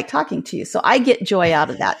 but I like talking to you. So I get joy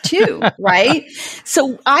out of that too, right?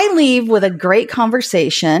 So I leave with a great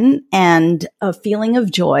conversation and a feeling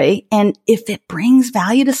of joy. And if it brings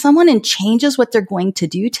value to someone and changes what they're going to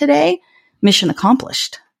do today, mission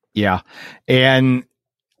accomplished. Yeah. And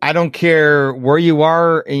I don't care where you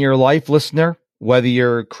are in your life, listener, whether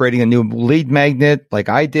you're creating a new lead magnet like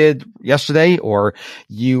I did yesterday, or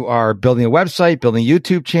you are building a website, building a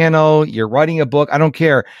YouTube channel, you're writing a book. I don't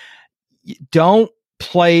care. Don't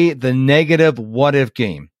play the negative what if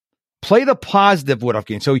game. Play the positive what if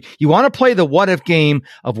game. So you want to play the what if game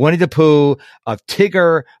of Winnie the Pooh, of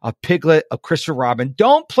Tigger, of Piglet, of Christopher Robin.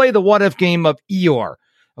 Don't play the what if game of Eeyore.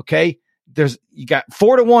 Okay. You got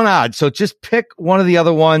 4-1 odds. So just pick one of the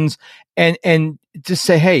other ones and just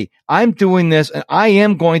say, hey, I'm doing this and I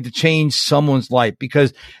am going to change someone's life,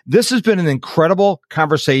 because this has been an incredible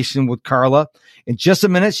conversation with Carla. In just a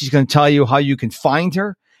minute, she's going to tell you how you can find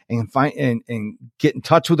her and get in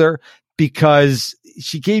touch with her, because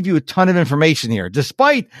she gave you a ton of information here.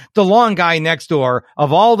 Despite the long guy next door,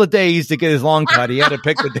 of all the days to get his long cut, he had to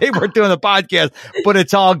pick the day we're doing the podcast, but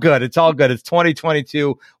it's all good. It's all good. It's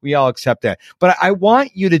 2022. We all accept that. But I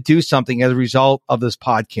want you to do something as a result of this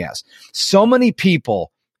podcast. So many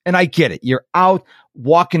people, and I get it, you're out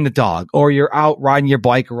walking the dog, or you're out riding your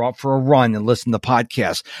bike, or out for a run and listen to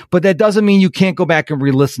podcasts. But that doesn't mean you can't go back and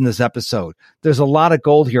re-listen to this episode. There's a lot of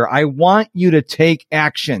gold here. I want you to take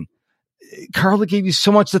action. Carla gave you so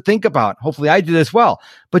much to think about. Hopefully I did as well.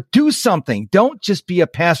 But do something. Don't just be a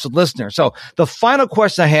passive listener. So the final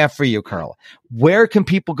question I have for you, Carla, where can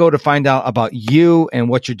people go to find out about you and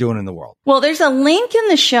what you're doing in the world? Well, there's a link in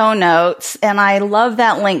the show notes, and I love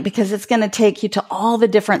that link because it's going to take you to all the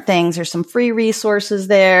different things. There's some free resources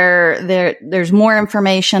there. There's more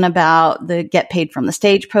information about the Get Paid from the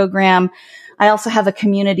Stage program. I also have a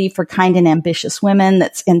community for kind and ambitious women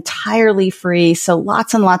that's entirely free. So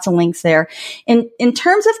lots and lots of links there. In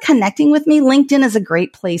terms of connecting with me, LinkedIn is a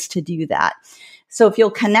great place to do that. So if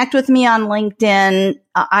you'll connect with me on LinkedIn,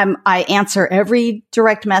 I answer every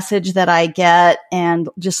direct message that I get and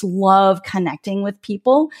just love connecting with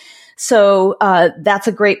people. So that's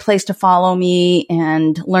a great place to follow me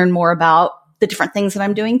and learn more about the different things that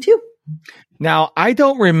I'm doing too. Now, I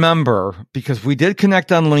don't remember, because we did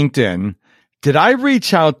connect on LinkedIn. Did I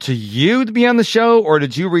reach out to you to be on the show, or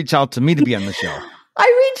did you reach out to me to be on the show?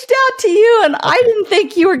 I reached out to you and I didn't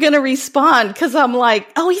think you were going to respond, because I'm like,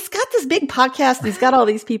 oh, he's got this big podcast. He's got all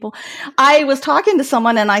these people. I was talking to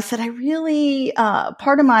someone and I said, I really,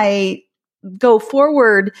 part of my go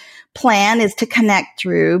forward plan is to connect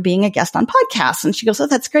through being a guest on podcasts. And she goes, oh,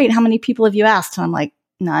 that's great. How many people have you asked? And I'm like,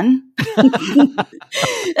 none.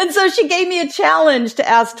 And so she gave me a challenge to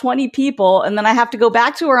ask 20 people. And then I have to go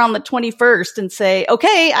back to her on the 21st and say,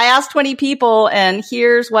 okay, I asked 20 people and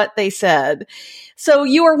here's what they said. So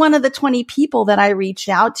you are one of the 20 people that I reached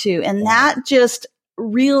out to. And that just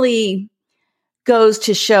really goes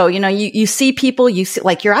to show, you see people, you see,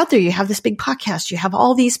 like, you're out there, you have this big podcast, you have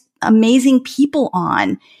all these amazing people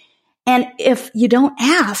on. And if you don't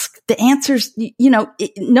ask, the answers,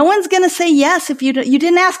 no one's going to say yes if you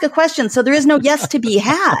didn't ask a question. So there is no yes to be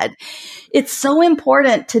had. It's so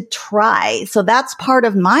important to try. So that's part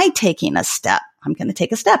of my taking a step. I'm going to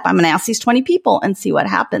take a step. I'm going to ask these 20 people and see what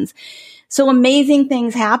happens. So amazing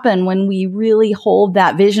things happen when we really hold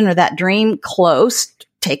that vision or that dream close.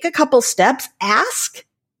 Take a couple steps, ask,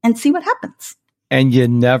 and see what happens. And you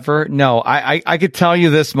never know. I could tell you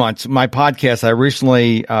this much. My podcast, I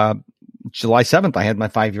recently, July 7th, I had my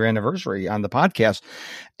 5-year anniversary on the podcast.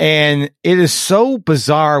 And it is so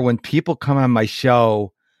bizarre when people come on my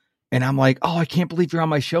show and I'm like, oh, I can't believe you're on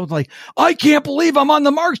my show. They're like, I can't believe I'm on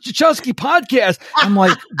the Mark Struczewski podcast. I'm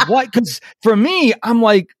like, what? Because for me, I'm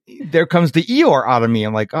like, there comes the Eeyore out of me.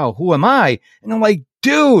 I'm like, oh, who am I? And I'm like,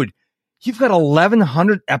 dude, you've got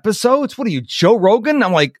 1,100 episodes. What are you, Joe Rogan?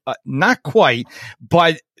 I'm like, not quite,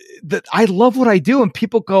 but I love what I do. And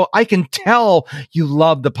people go, I can tell you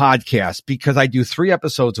love the podcast because I do 3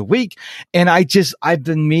 episodes a week. And I've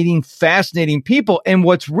been meeting fascinating people. And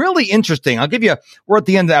what's really interesting, we're at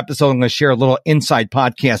the end of the episode. I'm going to share a little inside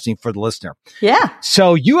podcasting for the listener. Yeah.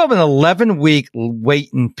 So you have an 11-week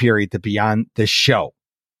waiting period to be on the show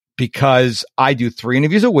because I do 3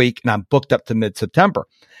 interviews a week and I'm booked up to mid-September.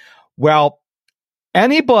 Well,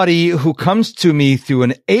 anybody who comes to me through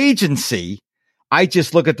an agency, I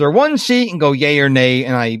just look at their one sheet and go yay or nay,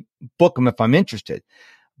 and I book them if I'm interested.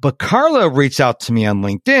 But Carla reached out to me on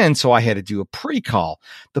LinkedIn, so I had to do a pre-call.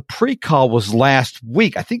 The pre-call was last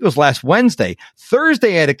week. I think it was last Wednesday.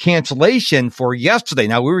 Thursday, I had a cancellation for yesterday.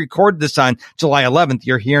 Now, we recorded this on July 11th.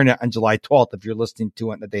 You're hearing it on July 12th if you're listening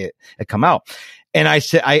to it the day it come out. And I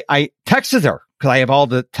said, I texted her because I have all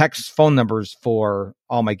the text phone numbers for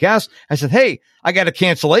all my guests. I said, hey, I got a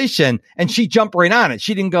cancellation. And she jumped right on it.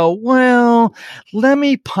 She didn't go, well, let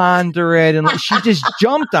me ponder it. And she just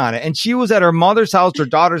jumped on it. And she was at her mother's house, her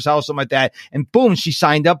daughter's house, something like that. And boom, she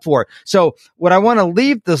signed up for it. So what I want to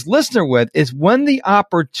leave this listener with is when the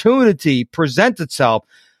opportunity presents itself,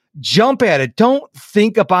 jump at it. Don't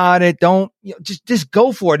think about it. Don't just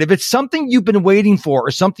go for it. If it's something you've been waiting for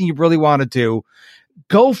or something you really want to do,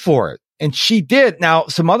 go for it. And she did. Now,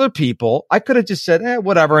 some other people, I could have just said,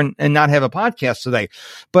 whatever, and not have a podcast today.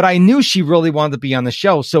 But I knew she really wanted to be on the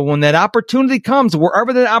show. So when that opportunity comes,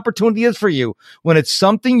 wherever that opportunity is for you, when it's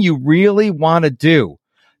something you really want to do,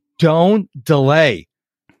 don't delay.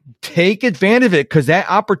 Take advantage of it because that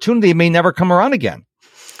opportunity may never come around again.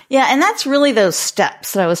 Yeah. And that's really those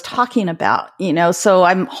steps that I was talking about, so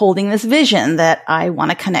I'm holding this vision that I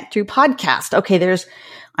want to connect through podcast. Okay.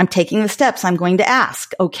 I'm taking the steps. I'm going to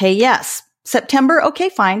ask. Okay. Yes. September. Okay,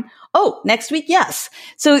 fine. Oh, next week. Yes.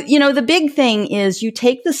 So, the big thing is you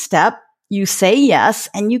take the step, you say yes,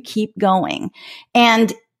 and you keep going.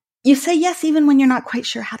 And you say yes, even when you're not quite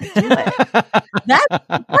sure how to do it. That's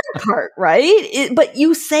the hard part, right? But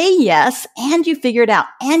you say yes and you figure it out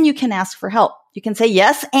and you can ask for help. You can say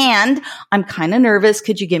yes, and I'm kind of nervous.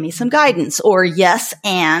 Could you give me some guidance? Or yes,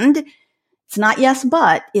 and it's not yes,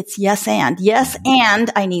 but it's yes,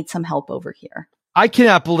 and I need some help over here. I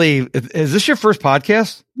cannot believe, is this your first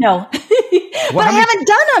podcast? No, but I haven't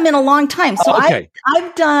done them in a long time. So okay.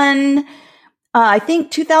 I've done, I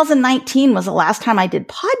think 2019 was the last time I did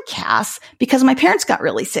podcasts because my parents got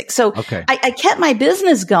really sick. So okay. I kept my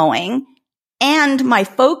business going and my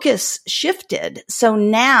focus shifted. So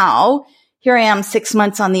now here I am 6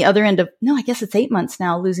 months on the other end of, no, I guess it's 8 months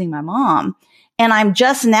now losing my mom. And I'm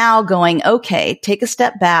just now going, okay, take a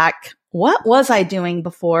step back, what was I doing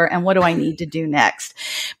before and what do I need to do next?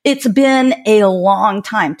 It's been a long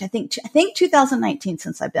time. I think 2019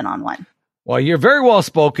 since I've been on one. Well, you're very well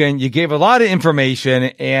spoken. You gave a lot of information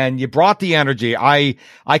and you brought the energy. I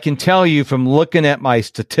can tell you from looking at my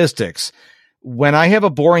statistics, when I have a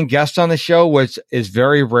boring guest on the show, which is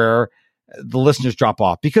very rare, the listeners drop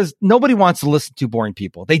off because nobody wants to listen to boring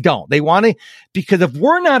people. They don't. They want to, because if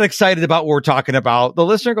we're not excited about what we're talking about, the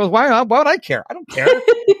listener goes, why would I care? I don't care.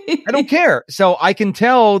 I don't care. So I can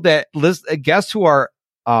tell that guests who are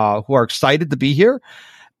excited to be here,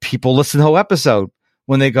 people listen to the whole episode.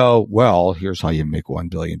 When they go, well, here's how you make $1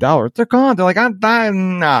 billion. They're gone. They're like, I'm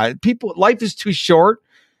dying. Nah, people, life is too short.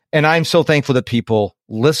 And I'm so thankful that people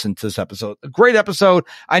listen to this episode. A great episode.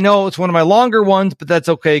 I know it's one of my longer ones, but that's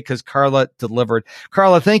okay because Carla delivered.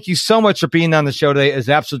 Carla, thank you so much for being on the show today. It's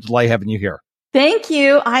an absolute delight having you here. Thank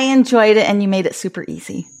you. I enjoyed it and you made it super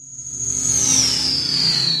easy.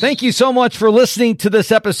 Thank you so much for listening to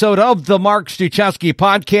this episode of the Mark Struczewski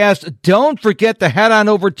podcast. Don't forget to head on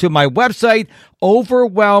over to my website,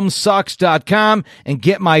 overwhelmsucks.com, and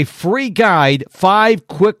get my free guide, 5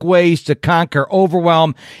 quick ways to conquer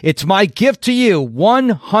overwhelm. It's my gift to you,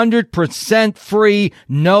 100% free,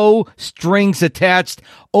 no strings attached,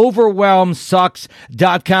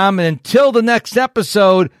 overwhelmsucks.com. And until the next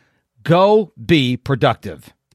episode, go be productive.